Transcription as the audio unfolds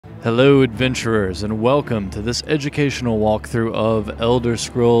Hello adventurers, and welcome to this educational walkthrough of Elder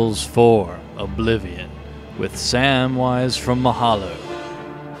Scrolls IV: Oblivion with Samwise from Mahalo.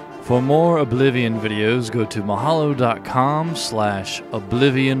 For more Oblivion videos, go to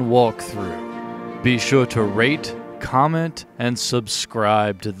mahalo.com/Oblivion Walkthrough. Be sure to rate, comment, and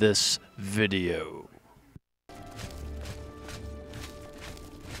subscribe to this video.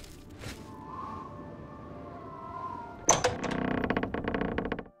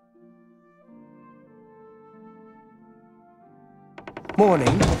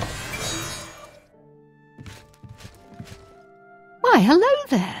 Morning. Why, hello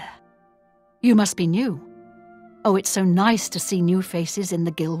there. You must be new. Oh, it's so nice to see new faces in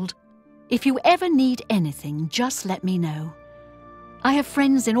the guild. If you ever need anything, just let me know. I have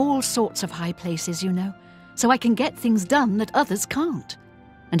friends in all sorts of high places, you know, so I can get things done that others can't.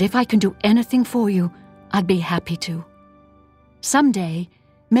 And if I can do anything for you, I'd be happy to. Someday,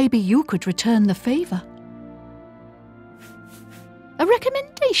 maybe you could return the favor. A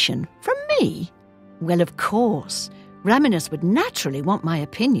recommendation from me? Well, of course. Raminus would naturally want my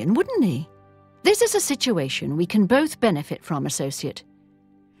opinion, wouldn't he? This is a situation we can both benefit from, associate.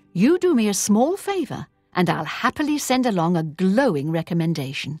 You do me a small favor, and I'll happily send along a glowing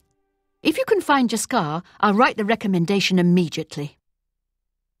recommendation. If you can find Jaskar, I'll write the recommendation immediately.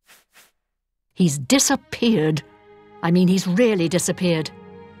 He's disappeared. I mean, he's really disappeared.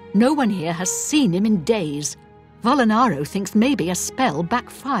 No one here has seen him in days. Volinaro thinks maybe a spell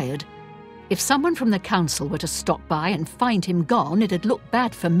backfired. If someone from the council were to stop by and find him gone, it'd look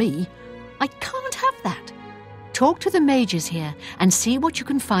bad for me. I can't have that. Talk to the mages here and see what you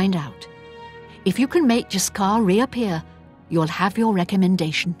can find out. If you can make Jaskar reappear, you'll have your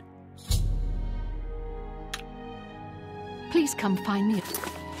recommendation. Please come find me.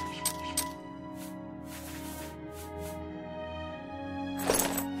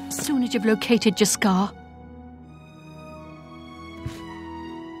 As soon as you've located Jaskar.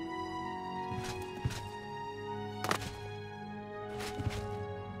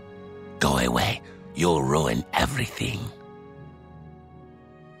 Go away. You'll ruin everything.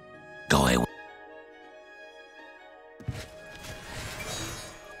 Go away.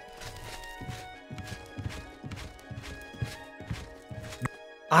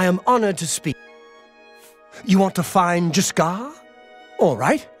 I am honored to speak. You want to find Jaskar? All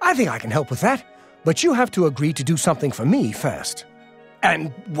right, I think I can help with that. But you have to agree to do something for me first.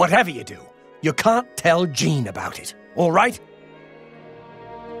 And whatever you do, you can't tell Jean about it, all right?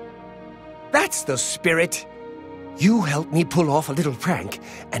 That's the spirit. You help me pull off a little prank,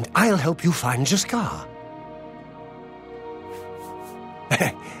 and I'll help you find Jaskar.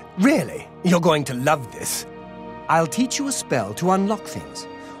 Really? You're going to love this. I'll teach you a spell to unlock things.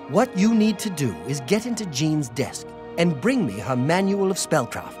 What you need to do is get into Jean's desk and bring me her manual of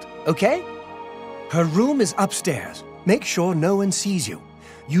spellcraft, okay? Her room is upstairs. Make sure no one sees you.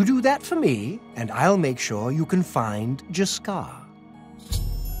 You do that for me, and I'll make sure you can find Jaskar.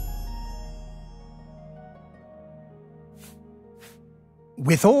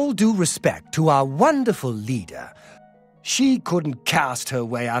 With all due respect to our wonderful leader, she couldn't cast her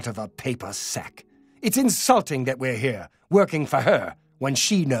way out of a paper sack. It's insulting that we're here, working for her, when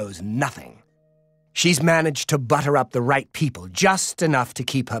she knows nothing. She's managed to butter up the right people just enough to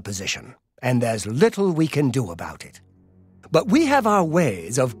keep her position, and there's little we can do about it. But we have our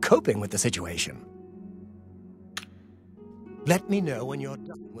ways of coping with the situation. Let me know when you're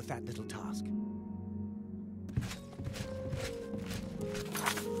done with that little task.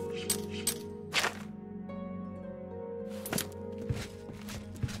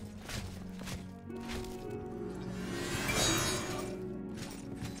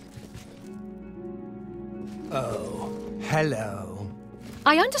 Oh, hello.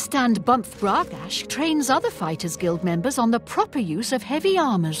 I understand Bumph Bragash trains other Fighters Guild members on the proper use of heavy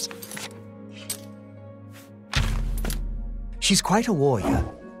armors. She's quite a warrior.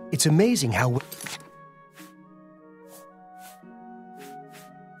 It's amazing how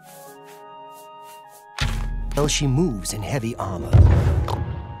well she moves in heavy armor.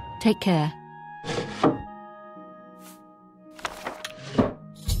 Take care.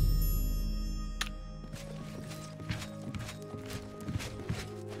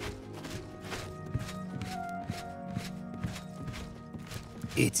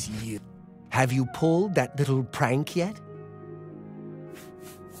 It's you. Have you pulled that little prank yet?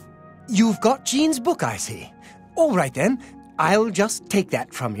 You've got Jean's book, I see. All right then, I'll just take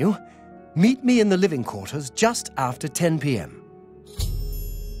that from you. Meet me in the living quarters just after 10 p.m.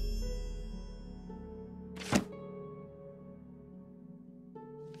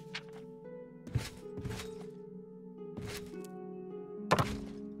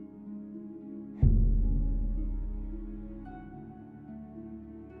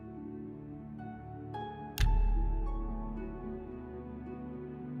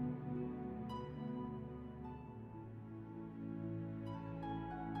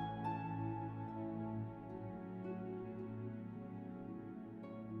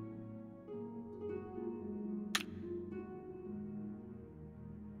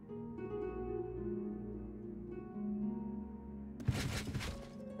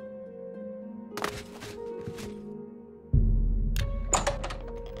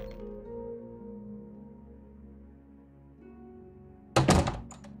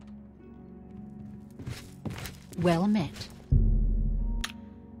 Well met.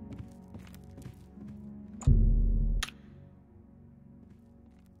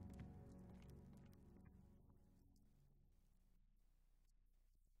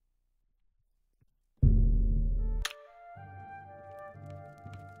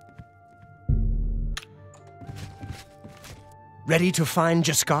 Ready to find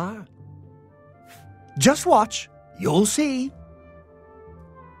Jaskar? Just watch. You'll see.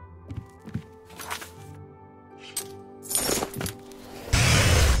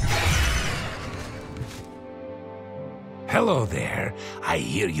 Hello there. I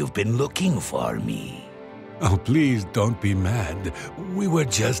hear you've been looking for me. Oh, please don't be mad. We were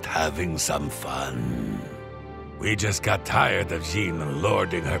just having some fun. We just got tired of Jean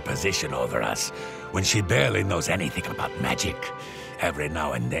lording her position over us when she barely knows anything about magic. Every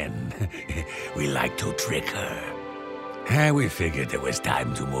now and then, we like to trick her. And we figured it was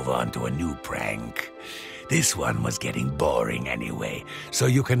time to move on to a new prank. This one was getting boring anyway, so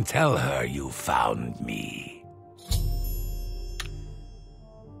you can tell her you found me.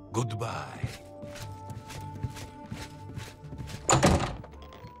 Goodbye.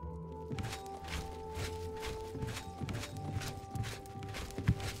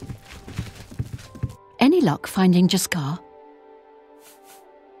 Any luck finding Jaskar?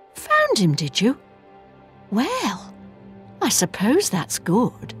 Found him, did you? Well, I suppose that's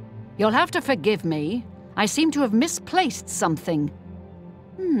good. You'll have to forgive me. I seem to have misplaced something.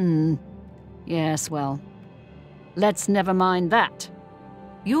 Yes, well, let's never mind that.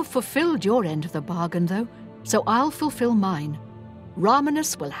 You've fulfilled your end of the bargain, though, so I'll fulfill mine.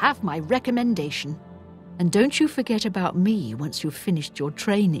 Ramanus will have my recommendation. And don't you forget about me once you've finished your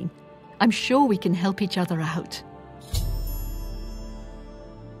training. I'm sure we can help each other out.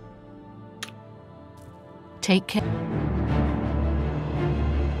 Take care.